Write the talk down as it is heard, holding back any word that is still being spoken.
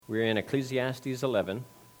We're in Ecclesiastes 11,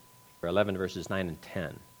 or 11 verses 9 and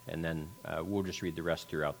 10, and then we'll just read the rest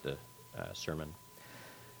throughout the sermon.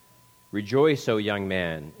 Rejoice, O young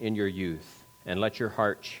man, in your youth, and let your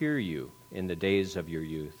heart cheer you in the days of your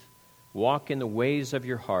youth. Walk in the ways of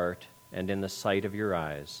your heart and in the sight of your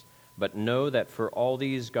eyes. But know that for all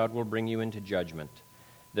these God will bring you into judgment.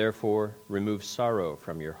 Therefore, remove sorrow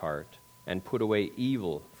from your heart and put away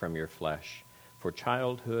evil from your flesh. For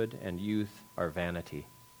childhood and youth are vanity.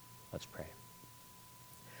 Let's pray.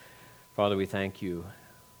 Father, we thank you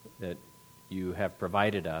that you have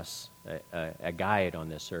provided us a guide on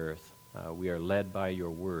this earth. We are led by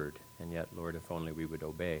your word, and yet, Lord, if only we would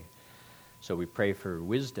obey. So we pray for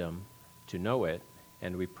wisdom to know it,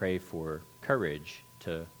 and we pray for courage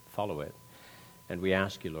to follow it. And we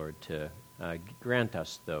ask you, Lord, to grant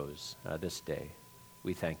us those this day.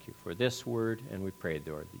 We thank you for this word, and we pray,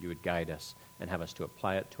 Lord, that you would guide us and have us to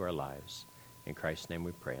apply it to our lives. In Christ's name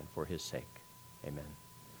we pray, and for his sake. Amen.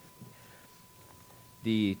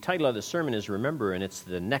 The title of the sermon is Remember, and it's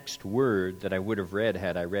the next word that I would have read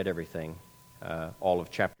had I read everything, all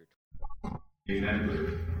of chapter 20.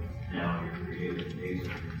 Remember, now your creative days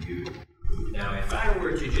of your youth. Now, if I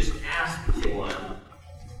were to just ask anyone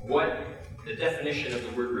what the definition of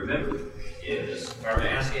the word remember is, if I were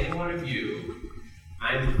to ask any one of you,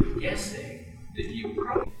 I'm guessing that you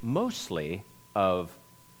probably mostly of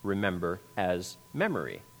remember as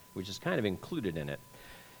memory, which is kind of included in it.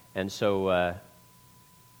 And so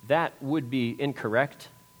that would be incorrect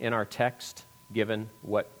in our text, given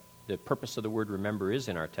what the purpose of the word remember is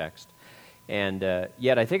in our text. And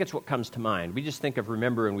yet I think it's what comes to mind. We just think of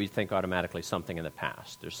remember and we think automatically something in the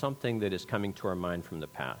past. There's something that is coming to our mind from the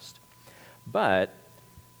past. But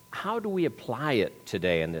how do we apply it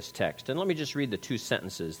today in this text? And let me just read the two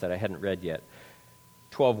sentences that I hadn't read yet.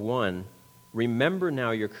 12:1, remember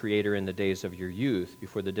now your Creator in the days of your youth,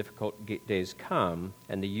 before the difficult days come,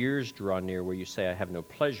 and the years draw near where you say, I have no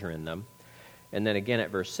pleasure in them. And then again at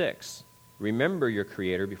verse 6, remember your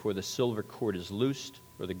Creator before the silver cord is loosed,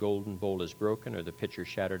 or the golden bowl is broken, or the pitcher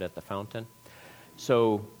shattered at the fountain.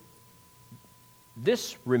 So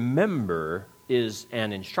this remember is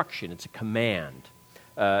an instruction, it's a command.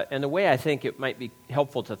 And the way I think it might be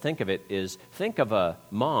helpful to think of it is, think of a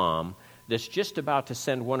mom that's just about to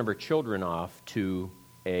send one of her children off to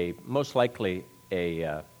most likely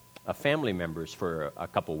a family member's for a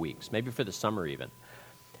couple weeks, maybe for the summer even.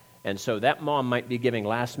 And so that mom might be giving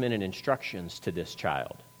last-minute instructions to this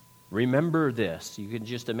child. Remember this. You can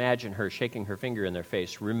just imagine her shaking her finger in their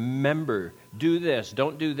face. Remember, do this,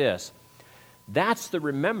 don't do this. That's the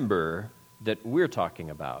remember that we're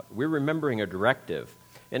talking about. We're remembering a directive.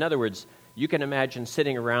 In other words, you can imagine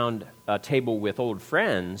sitting around a table with old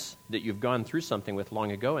friends that you've gone through something with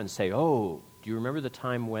long ago and say, oh, do you remember the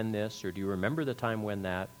time when this, or do you remember the time when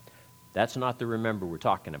that? That's not the remember we're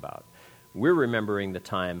talking about. We're remembering the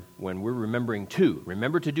time when we're remembering to.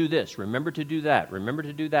 Remember to do this, remember to do that, remember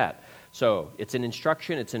to do that. So it's an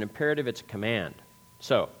instruction, it's an imperative, it's a command.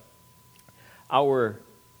 So our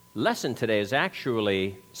lesson today is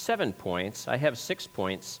actually 7 points. I have 6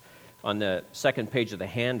 points on the second page of the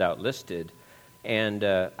handout listed, and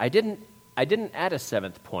I didn't add a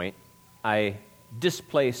 7th point. I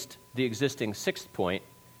displaced the existing 6th point,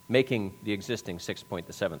 making the existing 6th point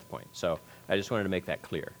the 7th point. So I just wanted to make that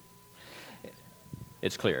clear.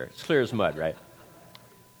 It's clear. It's clear as mud, right?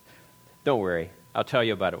 Don't worry. I'll tell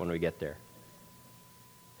you about it when we get there.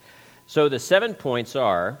 So the 7 points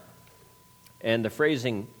are, and the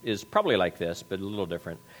phrasing is probably like this, but a little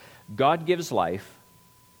different. God gives life.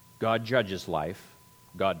 God judges life.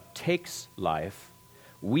 God takes life.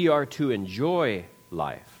 We are to enjoy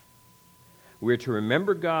life. We're to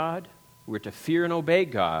remember God. We're to fear and obey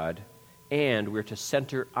God. And we're to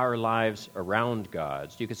center our lives around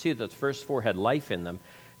God. So you can see that the first 4 had life in them,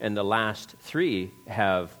 and the last 3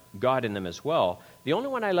 have God in them as well. The only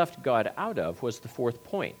one I left God out of was the 4th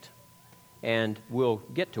point. And we'll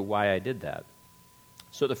get to why I did that.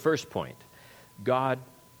 So the first point, God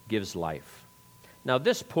gives life. Now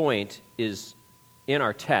this point is in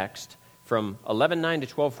our text from 11:9 to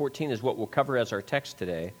 12:14 is what we'll cover as our text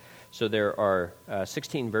today. So there are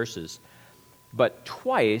 16 verses. But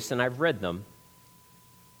twice, and I've read them,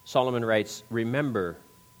 Solomon writes, remember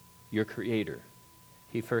your Creator.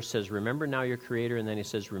 He first says, remember now your Creator, and then he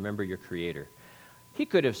says, remember your Creator. He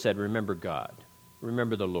could have said, remember God,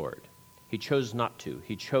 remember the Lord. He chose not to.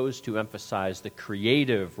 He chose to emphasize the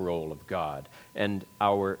creative role of God. And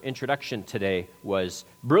our introduction today was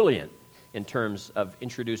brilliant in terms of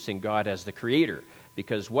introducing God as the Creator,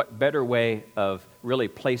 because what better way of really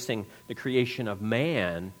placing the creation of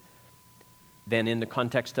man than in the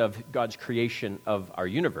context of God's creation of our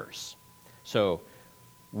universe. So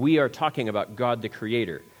we are talking about God the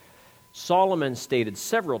Creator. Solomon stated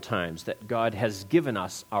several times that God has given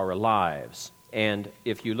us our lives. And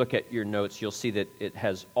if you look at your notes, you'll see that it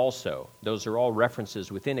has also. Those are all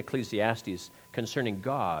references within Ecclesiastes concerning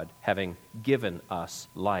God having given us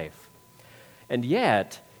life. And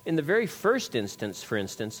yet, in the very first instance, for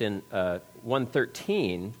instance, in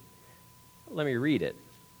 1:13, let me read it.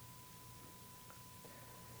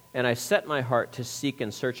 And I set my heart to seek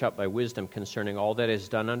and search out by wisdom concerning all that is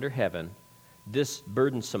done under heaven. This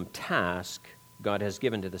burdensome task God has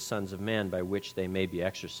given to the sons of man by which they may be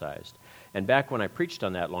exercised. And back when I preached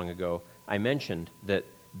on that long ago, I mentioned that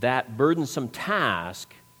that burdensome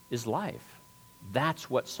task is life. That's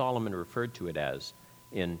what Solomon referred to it as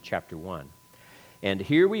in chapter 1. And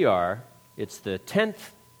here we are. It's the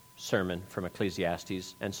 10th sermon from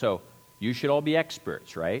Ecclesiastes, and so you should all be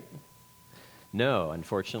experts, right? No,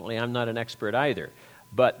 unfortunately, I'm not an expert either.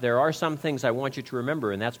 But there are some things I want you to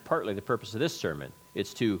remember, and that's partly the purpose of this sermon.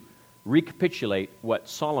 It's to recapitulate what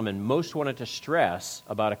Solomon most wanted to stress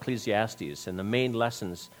about Ecclesiastes and the main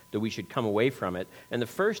lessons that we should come away from it. And the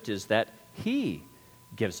first is that he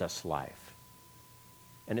gives us life.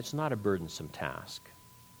 And it's not a burdensome task.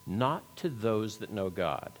 Not to those that know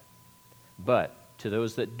God, but to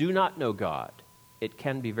those that do not know God. It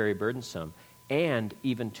can be very burdensome. And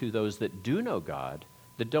even to those that do know God,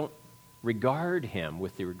 that don't regard him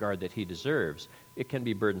with the regard that he deserves, it can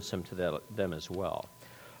be burdensome to them as well.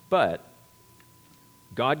 But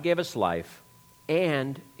God gave us life,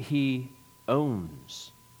 and he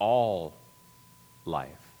owns all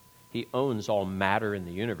life. He owns all matter in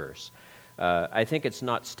the universe. I think it's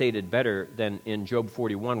not stated better than in Job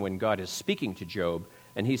 41 when God is speaking to Job,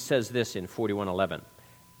 and he says this in 41:11.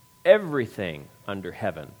 Everything under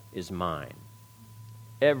heaven is mine.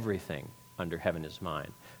 Everything under heaven is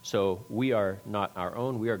mine. So we are not our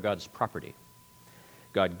own, we are God's property.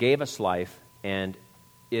 God gave us life, and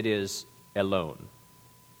it is alone.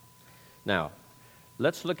 Now,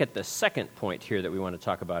 let's look at the second point here that we want to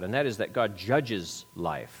talk about, and that is that God judges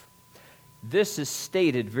life. This is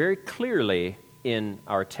stated very clearly in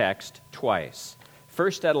our text twice.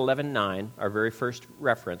 First at 11:9, our very first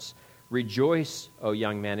reference, rejoice, O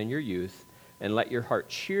young man, in your youth, and let your heart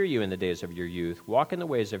cheer you in the days of your youth. Walk in the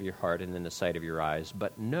ways of your heart and in the sight of your eyes,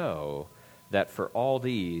 but know that for all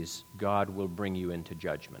these God will bring you into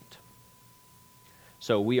judgment.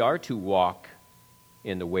 So we are to walk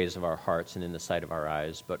in the ways of our hearts and in the sight of our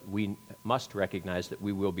eyes, but we must recognize that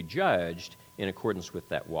we will be judged in accordance with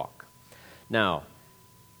that walk. Now,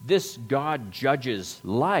 this God judges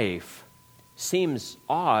life seems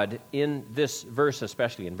odd in this verse,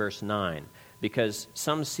 especially in verse 9, because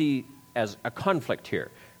some see as a conflict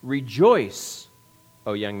here. Rejoice,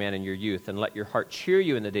 O young man, in your youth, and let your heart cheer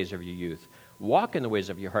you in the days of your youth. Walk in the ways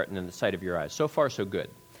of your heart and in the sight of your eyes. So far, so good.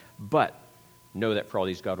 But know that for all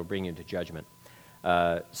these God will bring you into judgment.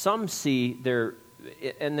 Some see there,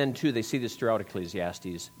 and then too, they see this throughout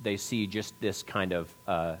Ecclesiastes. They see just this kind of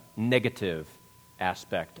negative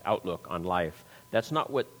aspect, outlook on life. That's not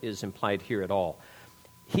what is implied here at all.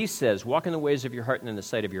 He says, walk in the ways of your heart and in the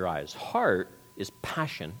sight of your eyes. Heart is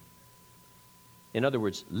passion. In other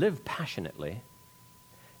words, live passionately.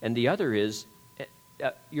 And the other is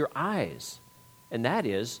your eyes. And that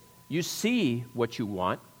is, you see what you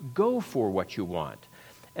want, go for what you want.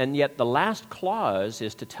 And yet the last clause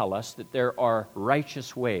is to tell us that there are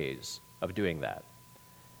righteous ways of doing that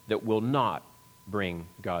will not bring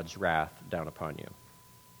God's wrath down upon you.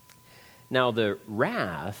 Now, the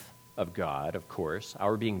wrath of God, of course,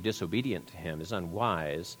 our being disobedient to him, is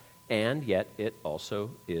unwise, and yet it also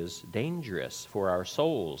is dangerous for our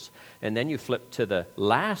souls. And then you flip to the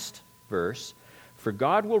last verse, for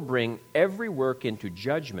God will bring every work into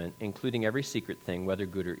judgment, including every secret thing, whether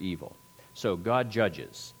good or evil. So God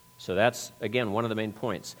judges. So that's, again, one of the main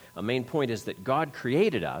points. A main point is that God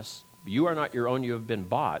created us. You are not your own, you have been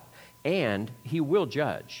bought, and he will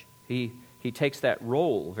judge. He takes that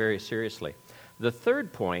role very seriously. The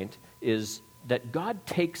third point is that God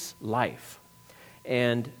takes life.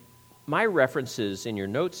 And my references in your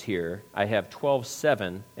notes here, I have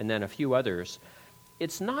 12:7 and then a few others.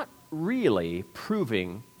 It's not really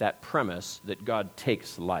proving that premise that God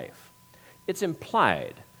takes life. It's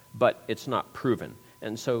implied, but it's not proven.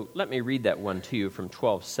 And so let me read that one to you from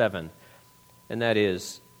 12:7, and that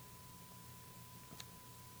is,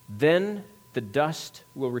 then the dust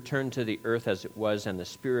will return to the earth as it was, and the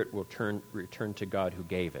spirit will return to God who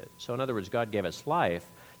gave it. So in other words, God gave us life.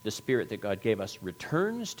 The spirit that God gave us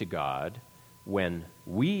returns to God when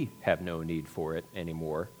we have no need for it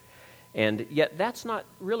anymore. And yet that's not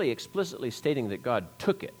really explicitly stating that God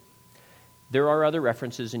took it. There are other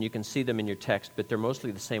references, and you can see them in your text, but they're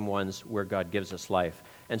mostly the same ones where God gives us life.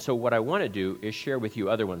 And so what I want to do is share with you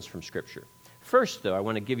other ones from Scripture. First, though, I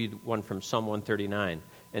want to give you one from Psalm 139,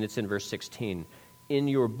 and it's in verse 16. In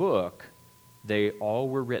your book, they all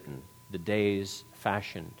were written, the days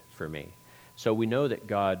fashioned for me. So we know that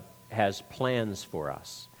God has plans for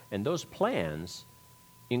us, and those plans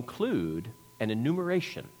include an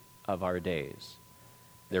enumeration of our days.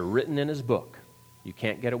 They're written in his book. You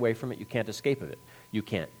can't get away from it. You can't escape of it. You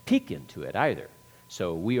can't peek into it either.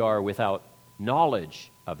 So we are without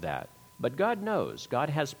knowledge of that. But God knows.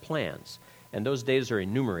 God has plans, and those days are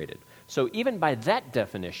enumerated. So even by that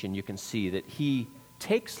definition, you can see that he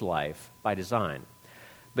takes life by design.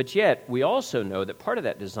 But yet, we also know that part of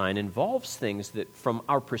that design involves things that, from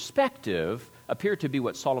our perspective, appear to be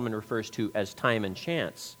what Solomon refers to as time and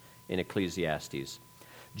chance in Ecclesiastes.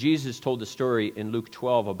 Jesus told the story in Luke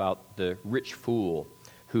 12 about the rich fool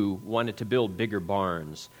who wanted to build bigger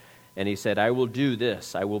barns. And he said, I will do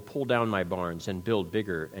this. I will pull down my barns and build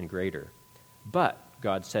bigger and greater. But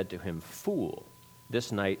God said to him, fool,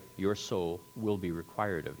 this night your soul will be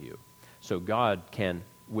required of you. So God can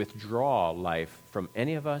withdraw life from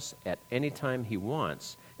any of us at any time he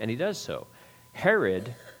wants, and he does so.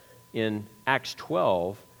 Herod, in Acts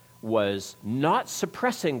 12, was not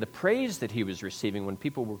suppressing the praise that he was receiving when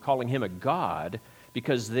people were calling him a god,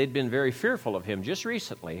 because they'd been very fearful of him just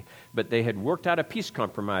recently, but they had worked out a peace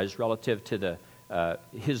compromise relative to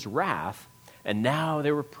his wrath, and now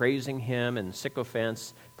they were praising him, and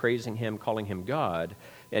sycophants praising him, calling him God,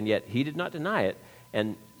 and yet he did not deny it.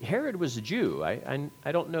 And Herod was a Jew.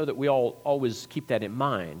 I don't know that we all always keep that in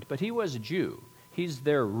mind, but he was a Jew. He's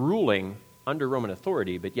there ruling under Roman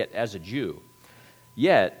authority, but yet as a Jew.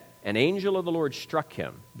 Yet, an angel of the Lord struck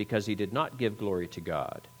him because he did not give glory to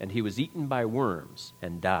God, and he was eaten by worms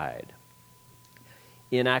and died.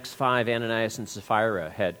 In Acts 5, Ananias and Sapphira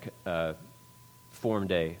had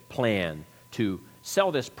formed a plan to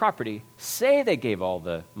sell this property, say they gave all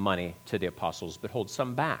the money to the apostles, but hold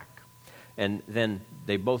some back. And then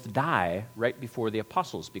they both die right before the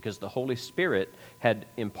apostles because the Holy Spirit had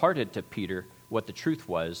imparted to Peter what the truth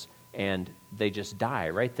was, and they just die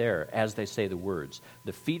right there as they say the words.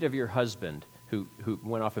 The feet of your husband who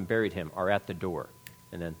went off and buried him are at the door.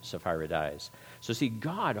 And then Sapphira dies. So see,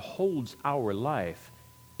 God holds our life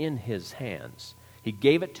in his hands. He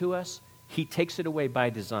gave it to us. He takes it away by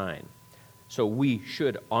design. So we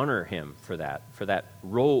should honor him for that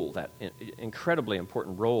role, that incredibly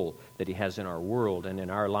important role that he has in our world and in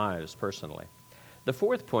our lives personally. The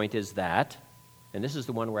fourth point is that, and this is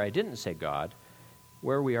the one where I didn't say God,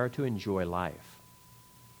 where we are to enjoy life.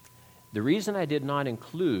 The reason I did not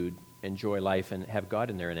include enjoy life and have God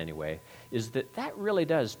in there in any way is that really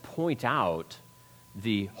does point out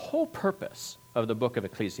the whole purpose of the book of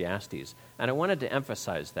Ecclesiastes, and I wanted to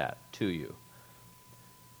emphasize that to you.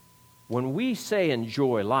 When we say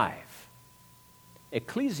enjoy life,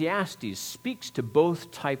 Ecclesiastes speaks to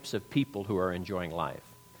both types of people who are enjoying life.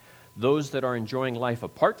 Those that are enjoying life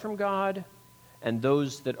apart from God, and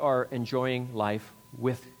those that are enjoying life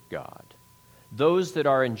with God. Those that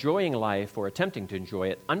are enjoying life or attempting to enjoy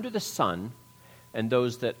it under the sun, and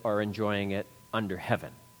those that are enjoying it under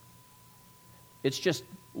heaven. It's just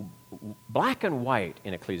black and white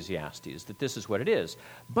in Ecclesiastes that this is what it is.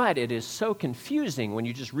 But it is so confusing when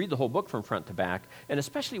you just read the whole book from front to back, and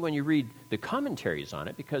especially when you read the commentaries on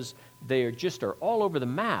it, because they are all over the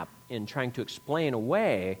map in trying to explain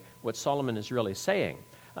away what Solomon is really saying.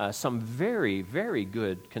 Some very, very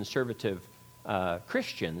good conservative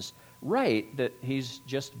Christians write that he's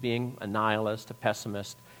just being a nihilist, a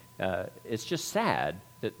pessimist. It's just sad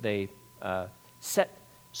that they set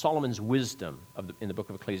Solomon's wisdom in the book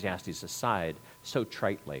of Ecclesiastes aside so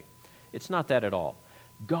tritely. It's not that at all.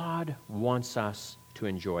 God wants us to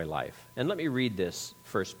enjoy life. And let me read this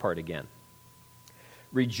first part again.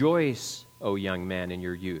 Rejoice, O young man, in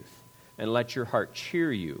your youth, and let your heart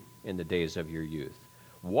cheer you in the days of your youth.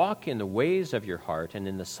 Walk in the ways of your heart and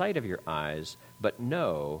in the sight of your eyes, but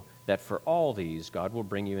know that for all these God will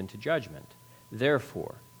bring you into judgment.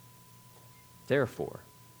 Therefore,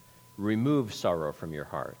 remove sorrow from your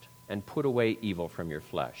heart and put away evil from your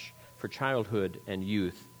flesh, for childhood and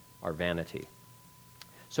youth are vanity.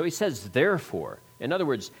 So he says, therefore, in other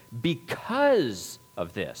words, because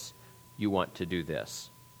of this, you want to do this.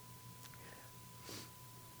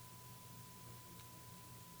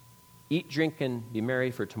 Eat, drink, and be merry,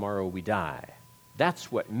 for tomorrow we die.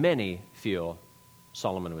 That's what many feel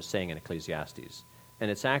Solomon was saying in Ecclesiastes. And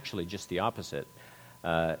it's actually just the opposite.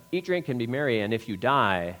 Eat, drink, and be merry, and if you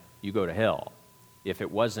die, you go to hell. if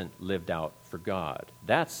it wasn't lived out for God.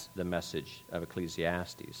 That's the message of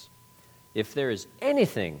Ecclesiastes. If there is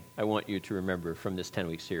anything I want you to remember from this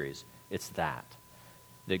 10-week series, it's that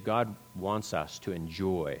God wants us to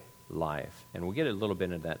enjoy life. And we'll get a little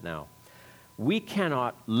bit into that now. We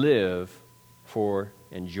cannot live for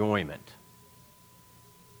enjoyment.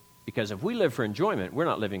 Because if we live for enjoyment, we're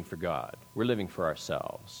not living for God. We're living for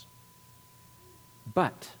ourselves.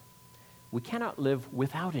 But we cannot live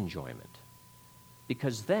without enjoyment,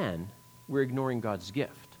 because then we're ignoring God's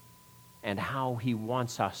gift and how He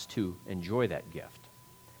wants us to enjoy that gift.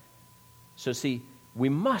 So see, we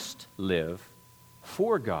must live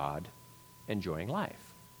for God, enjoying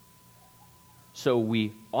life. So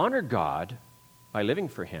we honor God by living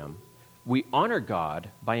for Him. We honor God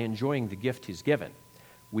by enjoying the gift He's given.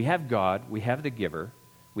 We have God, we have the giver,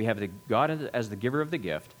 we have the God as the giver of the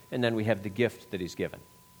gift, and then we have the gift that He's given.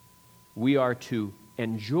 We are to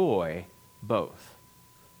enjoy both.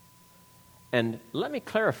 And let me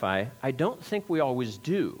clarify, I don't think we always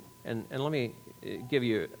do. And let me give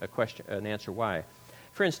you an answer why.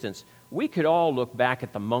 For instance, we could all look back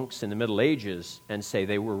at the monks in the Middle Ages and say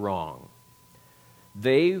they were wrong.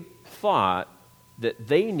 They thought that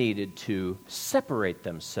they needed to separate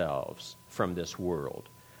themselves from this world,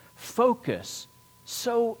 focus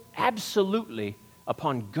so absolutely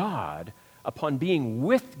upon God, upon being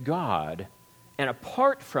with God, and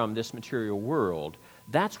apart from this material world.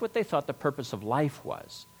 That's what they thought the purpose of life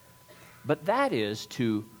was. But that is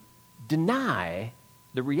to deny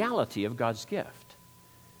the reality of God's gift.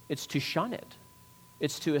 It's to shun it.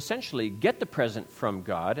 It's to essentially get the present from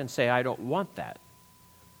God and say, I don't want that.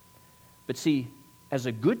 But see, as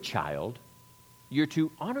a good child, you're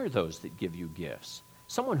to honor those that give you gifts.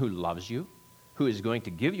 Someone who loves you, who is going to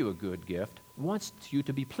give you a good gift, wants you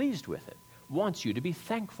to be pleased with it, wants you to be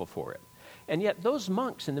thankful for it. And yet those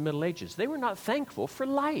monks in the Middle Ages, they were not thankful for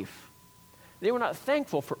life. They were not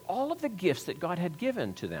thankful for all of the gifts that God had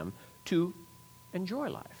given to them to enjoy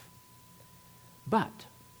life. But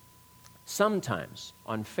sometimes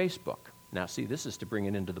on Facebook, now see, this is to bring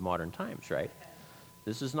it into the modern times, right?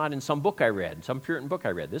 This is not in some book I read, some Puritan book I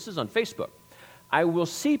read. This is on Facebook. I will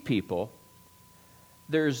see people,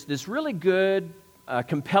 there's this really good,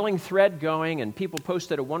 compelling thread going, and people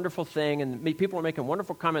posted a wonderful thing, and people are making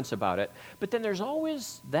wonderful comments about it, but then there's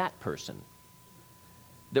always that person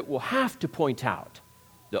that will have to point out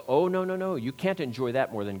that, oh, no, you can't enjoy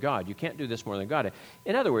that more than God. You can't do this more than God.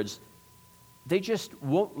 In other words, they just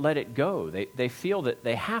won't let it go. They feel that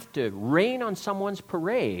they have to rain on someone's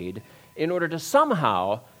parade in order to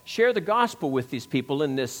somehow share the gospel with these people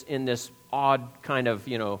in this odd kind of,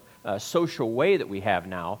 social way that we have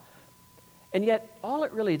now. And yet, all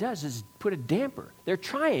it really does is put a damper. They're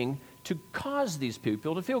trying to cause these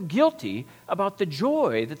people to feel guilty about the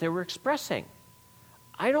joy that they were expressing.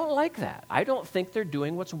 I don't like that. I don't think they're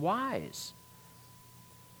doing what's wise.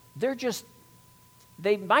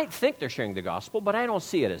 They might think they're sharing the gospel, but I don't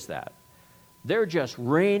see it as that. They're just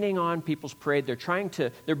raining on people's parade.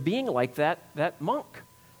 They're being like that monk.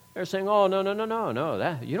 They're saying, oh, no,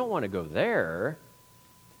 you don't want to go there.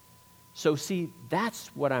 So see,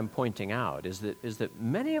 that's what I'm pointing out, is that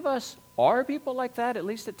many of us are people like that, at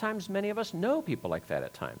least at times many of us know people like that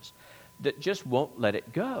at times, that just won't let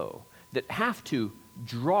it go, that have to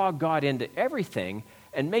draw God into everything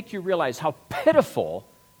and make you realize how pitiful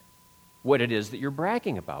what it is that you're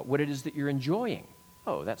bragging about, what it is that you're enjoying.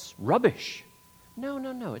 Oh, that's rubbish.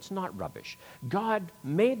 No, it's not rubbish. God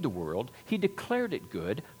made the world. He declared it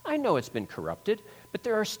good. I know it's been corrupted, but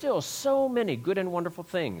there are still so many good and wonderful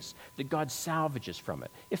things that God salvages from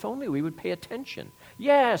it. If only we would pay attention.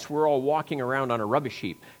 Yes, we're all walking around on a rubbish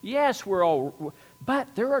heap. Yes,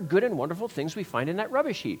 but there are good and wonderful things we find in that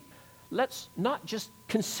rubbish heap. Let's not just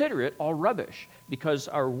consider it all rubbish, because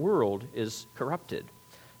our world is corrupted.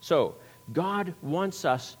 So, God wants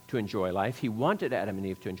us to enjoy life. He wanted Adam and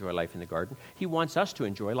Eve to enjoy life in the garden. He wants us to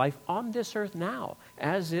enjoy life on this earth now,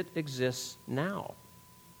 as it exists now.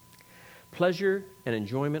 Pleasure and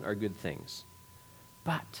enjoyment are good things.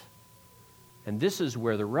 But, and this is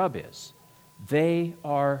where the rub is, they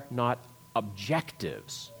are not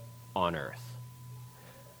objectives on earth.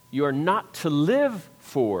 You are not to live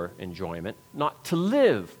for enjoyment, not to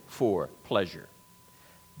live for pleasure.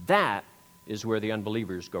 That is where the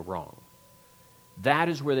unbelievers go wrong. That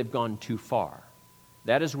is where they've gone too far.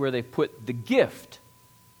 That is where they've put the gift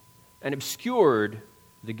and obscured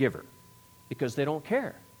the giver, because they don't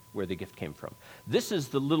care where the gift came from. This is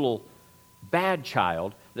the little bad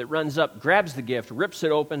child that runs up, grabs the gift, rips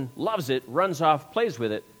it open, loves it, runs off, plays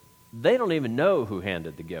with it. They don't even know who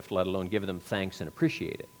handed the gift, let alone give them thanks and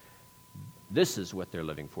appreciate it. This is what they're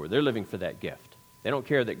living for. They're living for that gift. They don't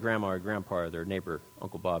care that grandma or grandpa or their neighbor,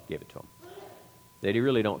 Uncle Bob, gave it to them. They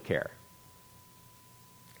really don't care.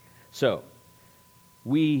 So,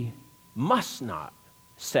 we must not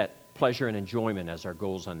set pleasure and enjoyment as our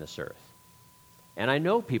goals on this earth. And I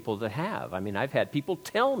know people that have. I mean, I've had people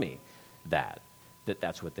tell me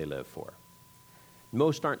that's what they live for.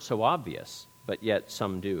 Most aren't so obvious, but yet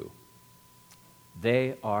some do.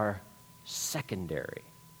 They are secondary.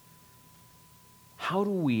 How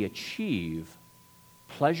do we achieve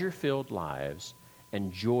pleasure-filled lives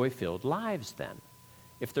and joy-filled lives then?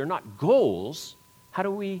 If they're not goals, how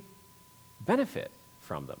do we benefit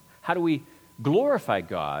from them? How do we glorify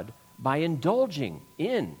God by indulging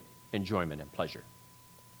in enjoyment and pleasure?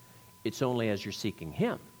 It's only as you're seeking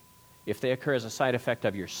Him. If they occur as a side effect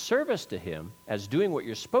of your service to Him, as doing what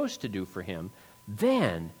you're supposed to do for Him,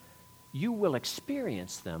 then you will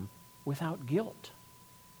experience them without guilt.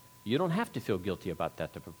 You don't have to feel guilty about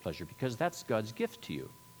that type of pleasure because that's God's gift to you.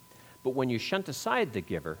 But when you shunt aside the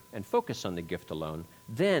giver and focus on the gift alone,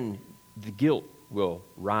 then the guilt will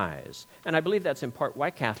rise. And I believe that's in part why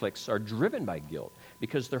Catholics are driven by guilt,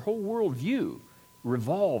 because their whole worldview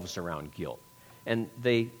revolves around guilt. And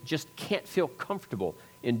they just can't feel comfortable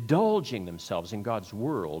indulging themselves in God's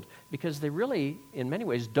world because they really, in many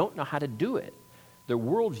ways, don't know how to do it. Their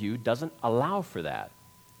worldview doesn't allow for that.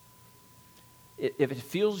 If it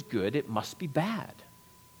feels good, it must be bad.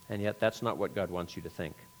 And yet that's not what God wants you to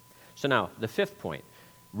think. So now, the fifth point.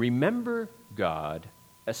 Remember God,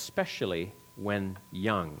 especially when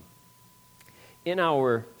young. In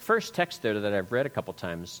our first text there that I've read a couple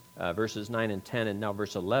times, verses 9 and 10 and now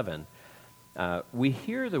verse 11, we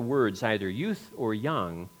hear the words either youth or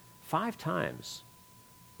young 5 times.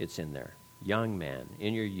 It's in there. Young man,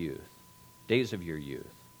 in your youth, days of your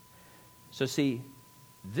youth. So see,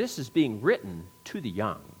 this is being written to the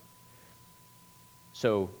young.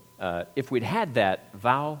 So if we'd had that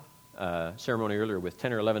vow ceremony earlier with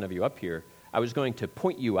 10 or 11 of you up here, I was going to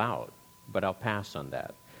point you out, but I'll pass on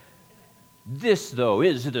that. This, though,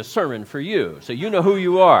 is the sermon for you, so you know who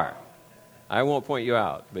you are. I won't point you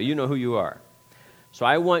out, but you know who you are. So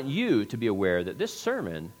I want you to be aware that this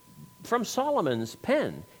sermon from Solomon's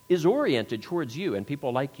pen is oriented towards you and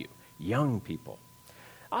people like you, young people.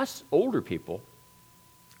 Us older people,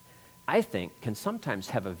 I think, can sometimes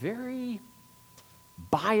have a very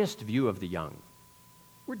biased view of the young.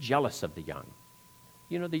 We're jealous of the young.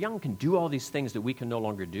 You know, the young can do all these things that we can no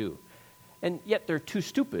longer do. And yet they're too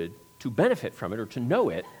stupid to benefit from it or to know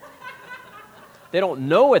it. They don't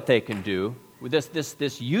know what they can do. With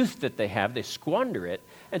this youth that they have, they squander it.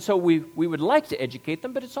 And so we would like to educate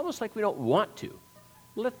them, but it's almost like we don't want to.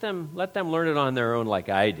 Let them learn it on their own like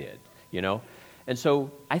I did, you know. And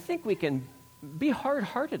so I think we can be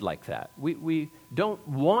hard-hearted like that. We don't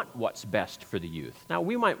want what's best for the youth. Now,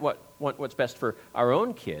 we might want what's best for our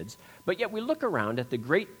own kids, but yet we look around at the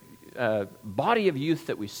great body of youth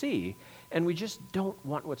that we see, and we just don't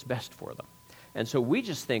want what's best for them. And so we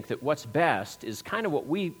just think that what's best is kind of what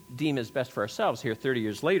we deem as best for ourselves here 30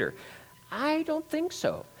 years later. I don't think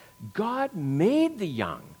so. God made the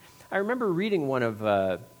young. I remember reading one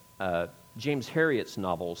of James Herriot's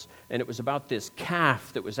novels, and it was about this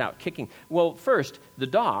calf that was out kicking. Well, first, the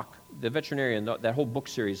doc, the veterinarian, that whole book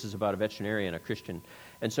series is about a veterinarian, a Christian.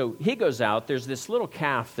 And so he goes out, there's this little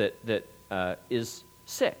calf that is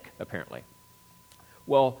sick, apparently.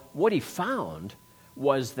 Well, what he found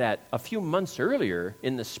was that a few months earlier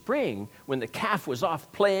in the spring, when the calf was off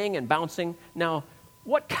playing and bouncing, now,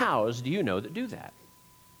 what cows do you know that do that?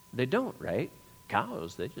 They don't, right?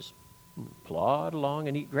 Cows, they just plod along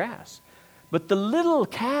and eat grass. But the little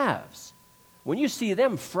calves, when you see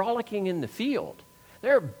them frolicking in the field,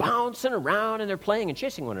 they're bouncing around and they're playing and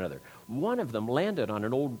chasing one another. One of them landed on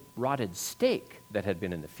an old rotted stake that had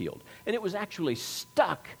been in the field, and it was actually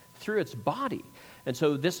stuck through its body. And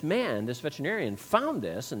so this man, this veterinarian, found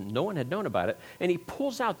this, and no one had known about it, and he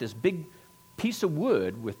pulls out this big piece of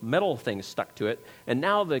wood with metal things stuck to it, and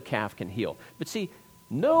now the calf can heal. But see,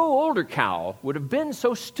 no older cow would have been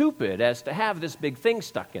so stupid as to have this big thing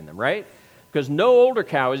stuck in them, right? Because no older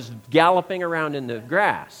cow is galloping around in the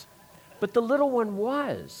grass. But the little one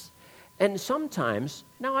was. And sometimes,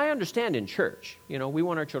 now I understand in church, you know, we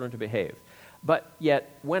want our children to behave. But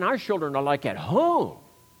yet, when our children are like at home,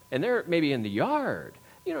 and they're maybe in the yard,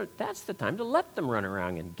 you know, that's the time to let them run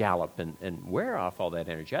around and gallop and wear off all that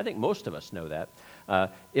energy. I think most of us know that.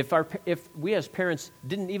 If we as parents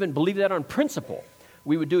didn't even believe that on principle,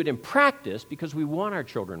 we would do it in practice because we want our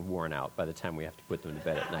children worn out by the time we have to put them to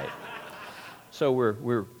bed at night. So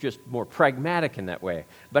we're just more pragmatic in that way.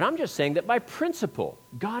 But I'm just saying that by principle,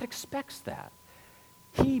 God expects that.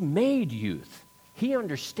 He made youth. He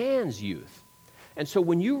understands youth. And so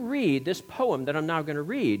when you read this poem that I'm now going to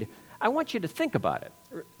read, I want you to think about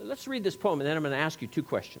it. Let's read this poem, and then I'm going to ask you 2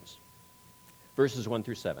 questions. Verses 1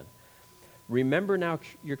 through 7. Remember now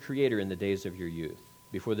your Creator in the days of your youth,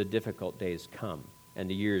 before the difficult days come, and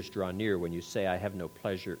the years draw near when you say, I have no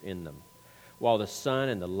pleasure in them. While the sun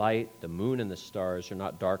and the light, the moon and the stars are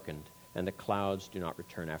not darkened, and the clouds do not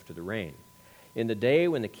return after the rain. In the day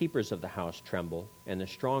when the keepers of the house tremble, and the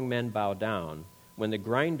strong men bow down, when the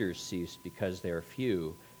grinders cease because they are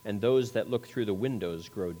few, and those that look through the windows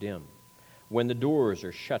grow dim, when the doors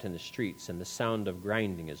are shut in the streets, and the sound of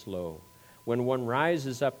grinding is low, when one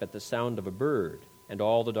rises up at the sound of a bird, and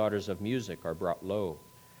all the daughters of music are brought low.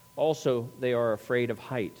 Also they are afraid of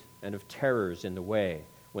height, and of terrors in the way,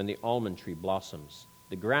 when the almond tree blossoms.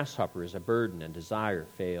 The grasshopper is a burden, and desire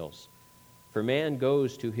fails. For man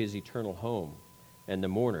goes to his eternal home, and the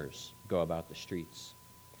mourners go about the streets.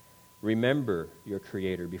 Remember your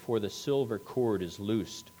Creator before the silver cord is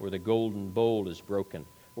loosed, or the golden bowl is broken,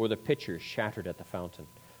 or the pitcher shattered at the fountain,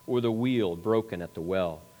 or the wheel broken at the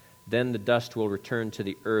well. Then the dust will return to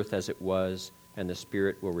the earth as it was, and the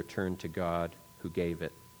spirit will return to God who gave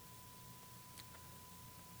it.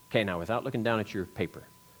 Okay, now without looking down at your paper,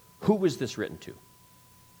 who was this written to?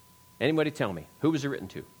 Anybody tell me, who was it written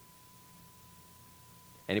to?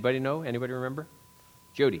 Anybody know? Anybody remember?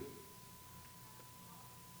 Jody.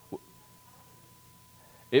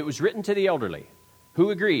 It was written to the elderly.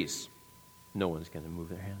 Who agrees? No one's going to move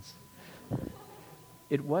their hands.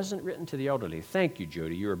 It wasn't written to the elderly. Thank you,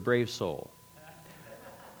 Jody. You're a brave soul.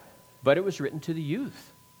 But it was written to the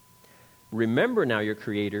youth. Remember now your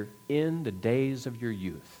Creator in the days of your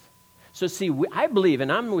youth. So see, I believe,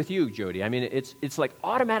 and I'm with you, Jody. I mean, it's like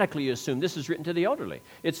automatically you assume this is written to the elderly.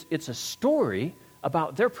 It's a story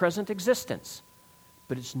about their present existence.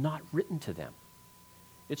 But it's not written to them.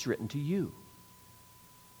 It's written to you.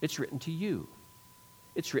 It's written to you.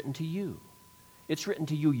 It's written to you. It's written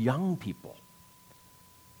to you young people.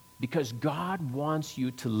 Because God wants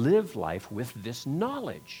you to live life with this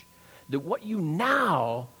knowledge. That what you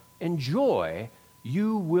now enjoy,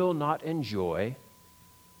 you will not enjoy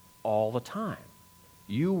all the time.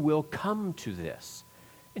 You will come to this.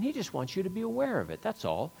 And He just wants you to be aware of it. That's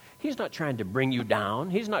all. He's not trying to bring you down.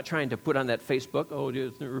 He's not trying to put on that Facebook, oh,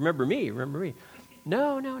 remember me, remember me.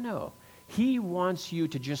 No. He wants you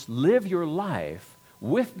to just live your life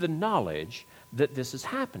with the knowledge that this is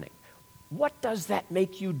happening. What does that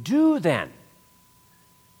make you do then?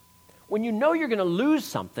 When you know you're going to lose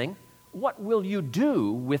something, what will you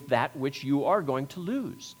do with that which you are going to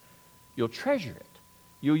lose? You'll treasure it.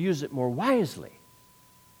 You'll use it more wisely.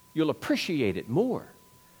 You'll appreciate it more.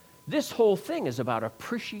 This whole thing is about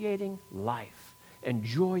appreciating life,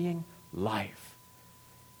 enjoying life.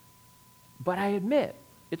 But I admit,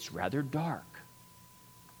 it's rather dark.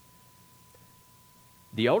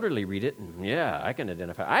 The elderly read it, and yeah, I can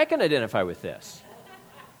identify with this.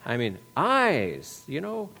 I mean, eyes,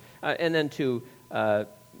 and then to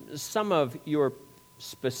some of your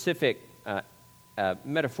specific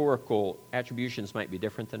metaphorical attributions might be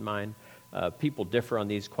different than mine. People differ on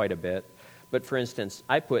these quite a bit. But for instance,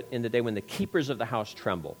 I put in the day when the keepers of the house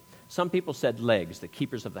tremble. Some people said legs, the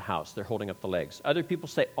keepers of the house. They're holding up the legs. Other people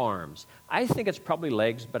say arms. I think it's probably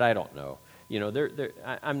legs, but I don't know.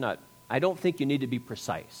 I don't think you need to be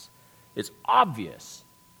precise. It's obvious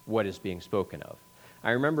what is being spoken of.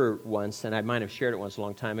 I remember once, and I might have shared it once a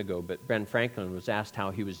long time ago, but Ben Franklin was asked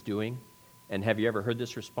how he was doing. And have you ever heard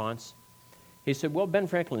this response? He said, well, Ben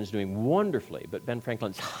Franklin is doing wonderfully, but Ben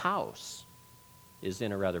Franklin's house is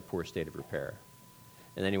in a rather poor state of repair.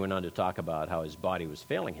 And then he went on to talk about how his body was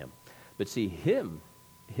failing him. But see,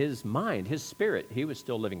 his mind, his spirit, he was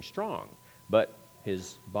still living strong, but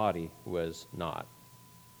his body was not.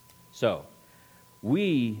 So,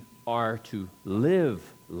 we are to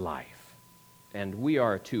live life, and we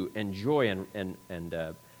are to enjoy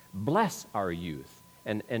and bless our youth,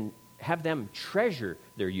 and have them treasure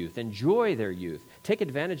their youth, enjoy their youth, take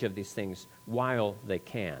advantage of these things while they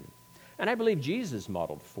can. And I believe Jesus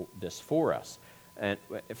modeled this for us. And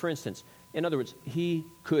for instance, in other words, He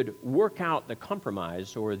could work out the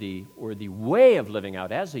compromise or the way of living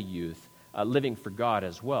out as a youth, living for God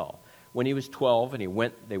as well. When he was 12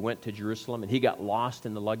 and they went to Jerusalem, and he got lost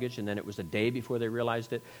in the luggage, and then it was a day before they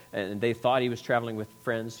realized it, and they thought he was traveling with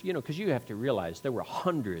friends. Because you have to realize there were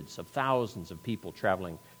hundreds of thousands of people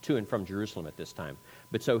traveling to and from Jerusalem at this time.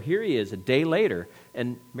 But so here he is a day later,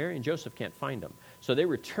 and Mary and Joseph can't find him. So they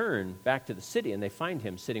return back to the city, and they find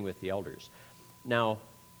him sitting with the elders. Now,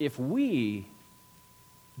 if we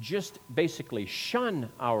just basically shun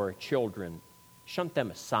our children, shunt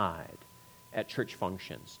them aside at church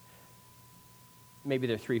functions, maybe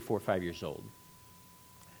they're 3, 4, 5 years old,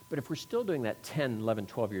 But if we're still doing that 10, 11,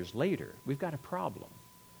 12 years later, we've got a problem.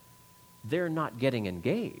 They're not getting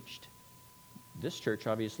engaged. This church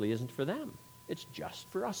obviously isn't for them. It's just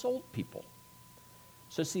for us old people.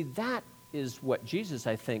 So see, that is what Jesus,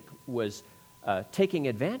 I think, was taking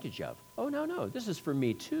advantage of. Oh, no, this is for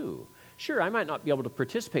me too. Sure, I might not be able to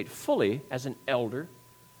participate fully as an elder,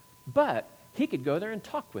 but he could go there and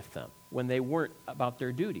talk with them when they weren't about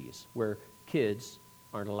their duties, where kids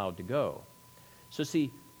aren't allowed to go. So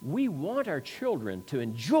see, we want our children to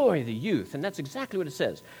enjoy the youth, and that's exactly what it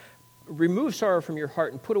says. Remove sorrow from your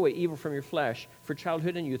heart and put away evil from your flesh, for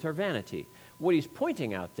childhood and youth are vanity. What he's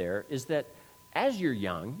pointing out there is that as you're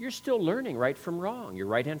young, you're still learning right from wrong, your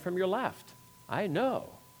right hand from your left. I know.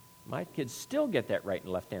 My kids still get that right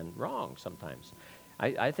and left hand wrong sometimes.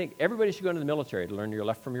 I think everybody should go into the military to learn your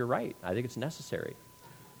left from your right. I think it's necessary.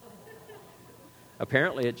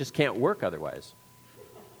 Apparently, it just can't work otherwise.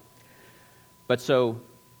 But so,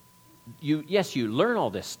 you learn all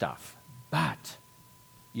this stuff, but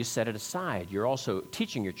you set it aside. You're also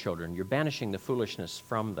teaching your children. You're banishing the foolishness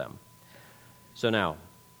from them. So now,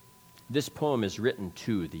 this poem is written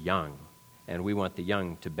to the young, and we want the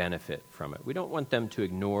young to benefit from it. We don't want them to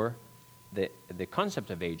ignore the concept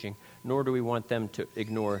of aging, nor do we want them to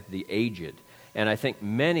ignore the aged. And I think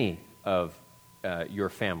many of your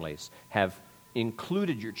families have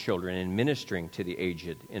included your children in ministering to the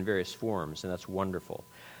aged in various forms, and that's wonderful.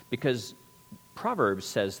 Because Proverbs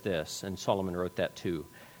says this, and Solomon wrote that too,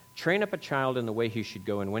 train up a child in the way he should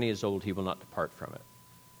go, and when he is old, he will not depart from it.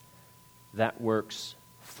 That works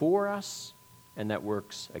for us, and that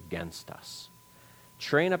works against us.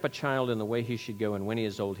 Train up a child in the way he should go, and when he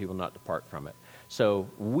is old, he will not depart from it. So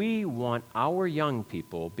we want our young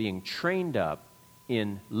people being trained up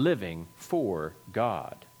in living for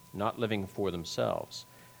God, not living for themselves.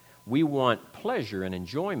 We want pleasure and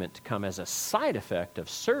enjoyment to come as a side effect of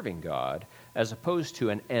serving God, as opposed to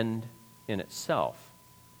an end in itself.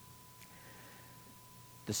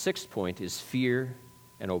 The sixth point is fear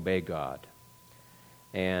and obey God.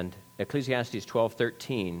 And Ecclesiastes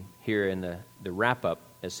 12:13, here in the wrap-up,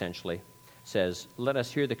 essentially, says, let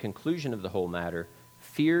us hear the conclusion of the whole matter,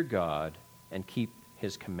 fear God and keep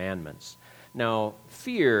his commandments. Now,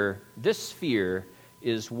 this fear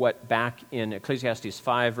is what back in Ecclesiastes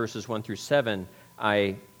 5, verses 1 through 7,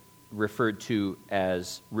 I referred to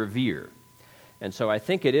as revere. And so I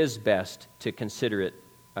think it is best to consider it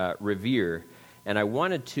revere. And I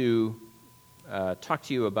wanted to talk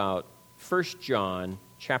to you about 1 John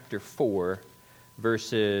chapter 4,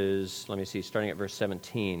 verses, starting at verse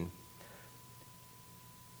 17.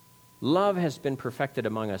 Love has been perfected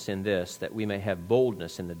among us in this, that we may have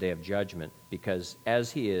boldness in the day of judgment, because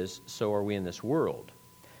as he is, so are we in this world.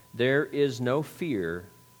 There is no fear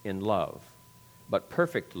in love, but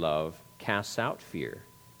perfect love casts out fear,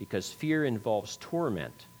 because fear involves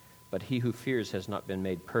torment, but he who fears has not been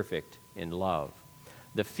made perfect in love.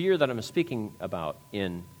 The fear that I'm speaking about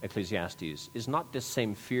in Ecclesiastes is not this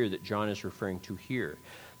same fear that John is referring to here.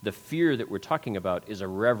 The fear that we're talking about is a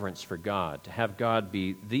reverence for God, to have God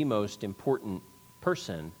be the most important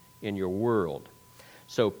person in your world.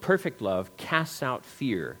 So perfect love casts out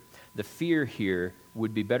fear. The fear here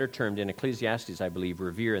would be better termed in Ecclesiastes, I believe,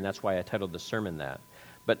 revere, and that's why I titled the sermon that.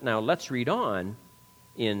 But now let's read on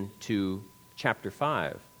into chapter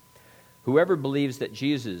 5. Whoever believes that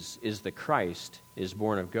Jesus is the Christ is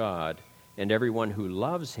born of God, and everyone who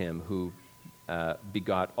loves him who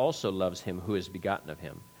begot also loves him who is begotten of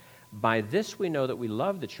him. By this we know that we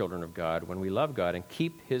love the children of God, when we love God and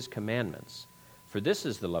keep his commandments. For this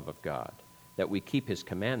is the love of God, that we keep his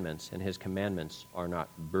commandments, and his commandments are not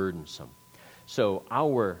burdensome. So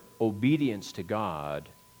our obedience to God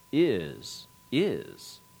is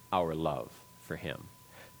our love for him.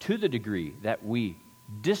 To the degree that we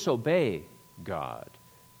disobey God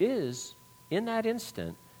is, in that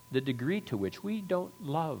instant, the degree to which we don't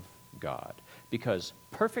love God, because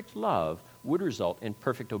perfect love would result in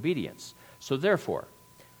perfect obedience. So therefore,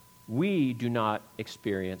 we do not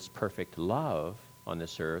experience perfect love on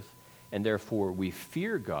this earth, and therefore we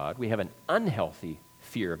fear God. We have an unhealthy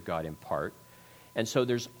fear of God in part. And so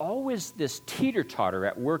there's always this teeter-totter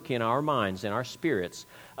at work in our minds and our spirits,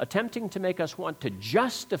 attempting to make us want to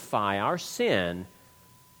justify our sin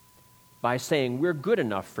by saying we're good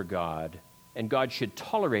enough for God and God should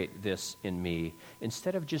tolerate this in me,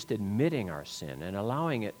 instead of just admitting our sin and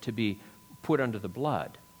allowing it to be put under the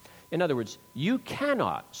blood. In other words, you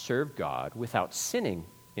cannot serve God without sinning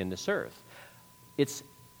in this earth. It's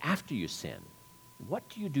after you sin. What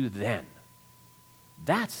do you do then?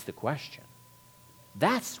 That's the question.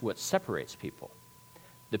 That's what separates people.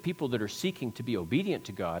 the people that are seeking to be obedient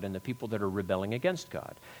to God and the people that are rebelling against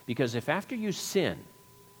God. Because if after you sin,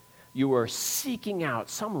 you are seeking out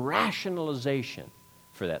some rationalization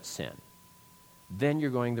for that sin, then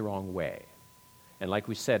you're going the wrong way. And like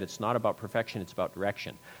we said, it's not about perfection, it's about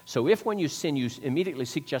direction. So if when you sin, you immediately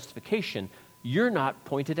seek justification, you're not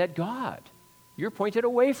pointed at God. You're pointed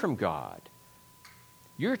away from God.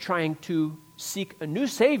 You're trying to seek a new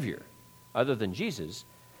Savior other than Jesus,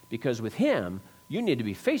 because with Him, you need to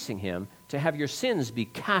be facing Him to have your sins be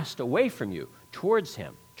cast away from you towards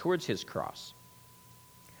Him, towards His cross.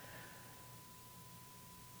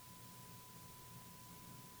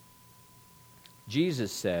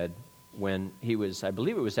 Jesus said when He was, I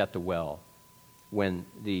believe it was at the well, when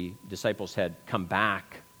the disciples had come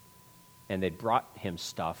back and they'd brought Him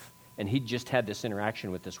stuff, and He'd just had this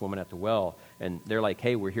interaction with this woman at the well, and they're like,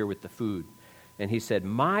 hey, we're here with the food. And He said,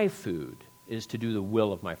 my food is to do the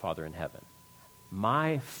will of my Father in heaven.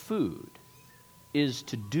 My food is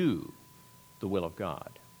to do the will of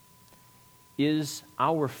God. Is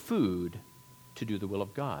our food to do the will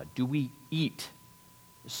of God? Do we eat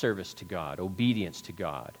service to God, obedience to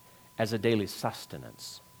God, as a daily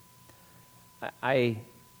sustenance? I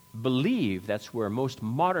believe that's where most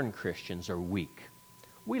modern Christians are weak.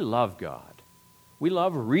 We love God. We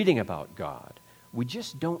love reading about God. We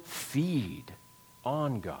just don't feed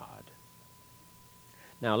on God.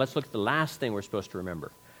 Now, let's look at the last thing we're supposed to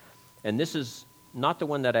remember. And this is not the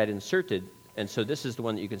one that I'd inserted, and so this is the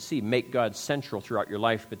one that you can see. Make God central throughout your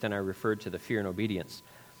life, but then I referred to the fear and obedience.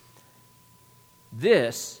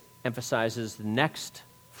 This emphasizes the next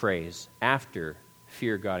phrase after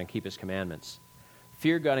fear God and keep His commandments.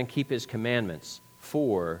 Fear God and keep His commandments,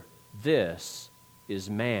 for this is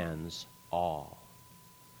man's all.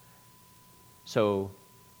 So,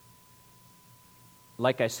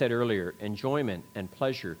 like I said earlier, enjoyment and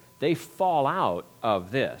pleasure, they fall out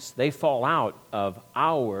of this. They fall out of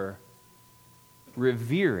our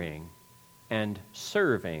revering and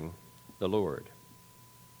serving the Lord.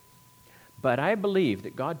 But I believe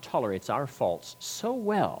that God tolerates our faults so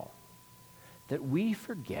well that we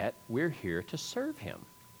forget we're here to serve Him.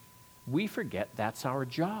 We forget that's our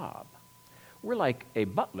job. We're like a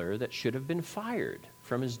butler that should have been fired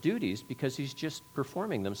from his duties because he's just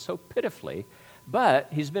performing them so pitifully, but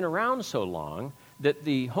he's been around so long that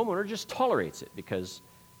the homeowner just tolerates it because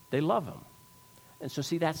they love him. And so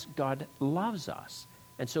see, that's God loves us.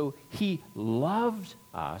 And so He loved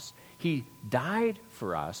us. He died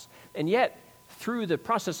for us. And yet, through the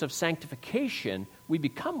process of sanctification, we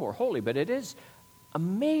become more holy. But it is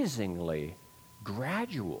amazingly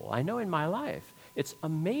gradual. I know in my life, it's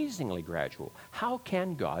amazingly gradual. How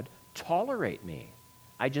can God tolerate me?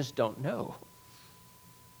 I just don't know.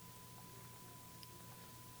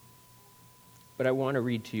 But I want to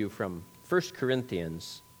read to you from 1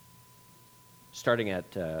 Corinthians, starting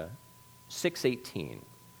at 6:18.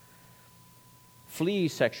 Flee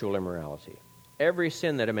sexual immorality. Every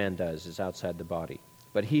sin that a man does is outside the body,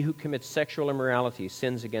 but he who commits sexual immorality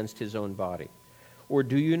sins against his own body. Or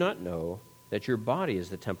do you not know that your body is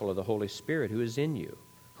the temple of the Holy Spirit who is in you,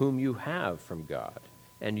 whom you have from God,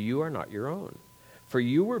 and you are not your own? For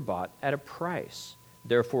you were bought at a price.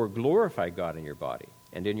 Therefore glorify God in your body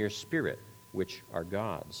and in your spirit, which are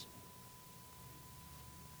God's.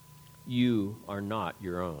 You are not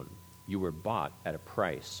your own. You were bought at a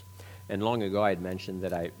price. And long ago I had mentioned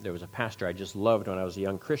that there was a pastor I just loved when I was a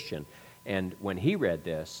young Christian. And when he read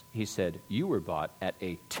this, he said, you were bought at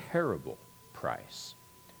a terrible price.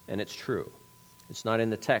 And it's true. It's not in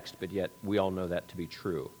the text, but yet we all know that to be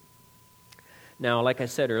true. Now, like I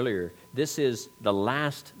said earlier, this is the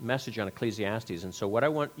last message on Ecclesiastes. And so what I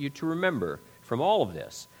want you to remember from all of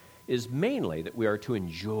this is mainly that we are to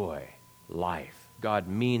enjoy life. God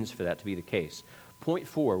means for that to be the case. Point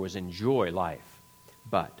 4 was enjoy life.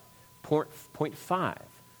 But point 5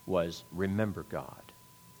 was remember God.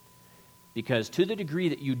 Because to the degree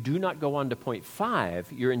that you do not go on to point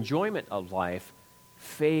 5, your enjoyment of life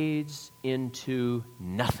fades into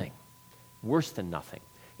nothing. Worse than nothing.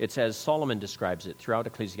 It's as Solomon describes it throughout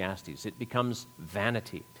Ecclesiastes. It becomes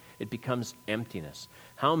vanity. It becomes emptiness.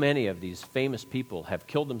 How many of these famous people have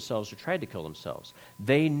killed themselves or tried to kill themselves?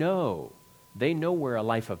 They know where a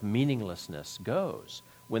life of meaninglessness goes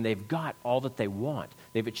when they've got all that they want.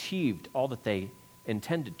 They've achieved all that they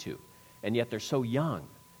intended to, and yet they're so young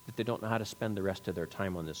that they don't know how to spend the rest of their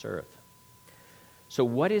time on this earth. So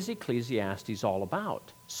what is Ecclesiastes all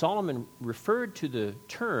about? Solomon referred to the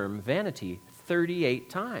term vanity 38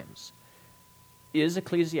 times. Is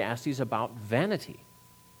Ecclesiastes about vanity?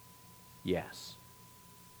 Yes.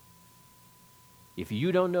 If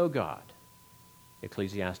you don't know God,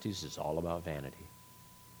 Ecclesiastes is all about vanity.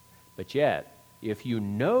 But yet, if you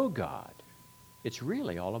know God, it's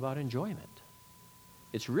really all about enjoyment.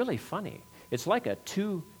 It's really funny. It's like a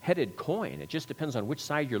two-headed coin. It just depends on which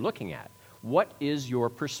side you're looking at. What is your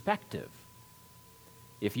perspective?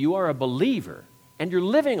 If you are a believer and you're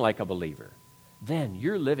living like a believer, then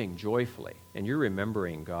you're living joyfully and you're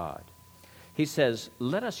remembering God. He says,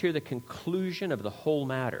 let us hear the conclusion of the whole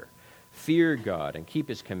matter. Fear God and keep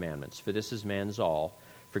his commandments, for this is man's all.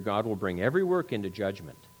 For God will bring every work into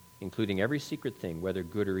judgment, including every secret thing, whether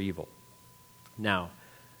good or evil. Now,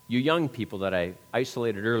 you young people that I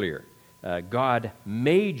isolated earlier, God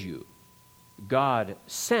made you. God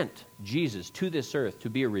sent Jesus to this earth to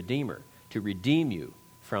be a redeemer, to redeem you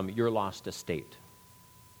from your lost estate.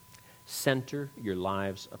 Center your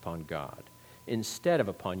lives upon God instead of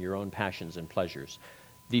upon your own passions and pleasures.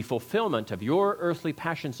 The fulfillment of your earthly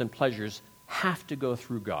passions and pleasures have to go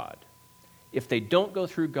through God. If they don't go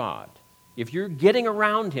through God, if you're getting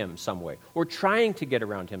around him some way or trying to get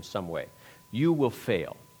around him some way, you will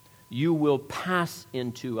fail. You will pass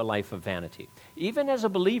into a life of vanity. Even as a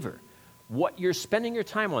believer, what you're spending your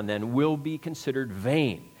time on then will be considered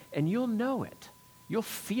vain. And you'll know it. You'll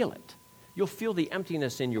feel it. You'll feel the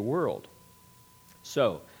emptiness in your world.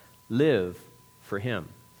 So, live for him.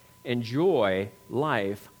 Enjoy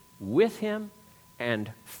life with him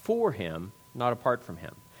and for him, not apart from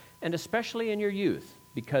him. And especially in your youth,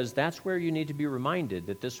 because that's where you need to be reminded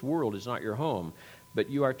that this world is not your home, but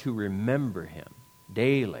you are to remember him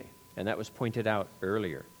daily. And that was pointed out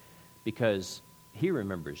earlier, because he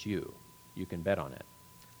remembers you. You can bet on it.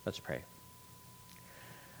 Let's pray.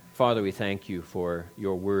 Father, we thank you for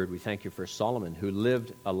your word. We thank you for Solomon, who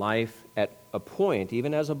lived a life at a point,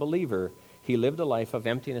 even as a believer, he lived a life of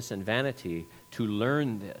emptiness and vanity to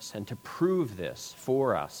learn this and to prove this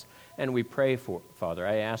for us. And we pray for, Father,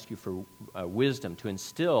 I ask you for wisdom to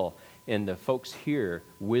instill in the folks here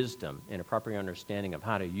wisdom and a proper understanding of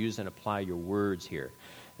how to use and apply your words here.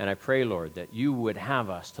 And I pray, Lord, that you would have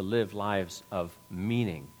us to live lives of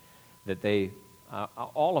meaning, that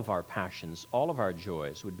all of our passions, all of our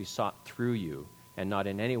joys would be sought through you and not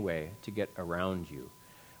in any way to get around you.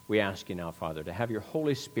 We ask you now, Father, to have your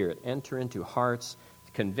Holy Spirit enter into hearts,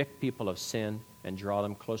 convict people of sin, and draw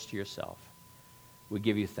them close to yourself. We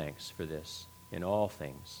give you thanks for this in all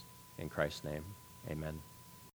things. In Christ's name, amen.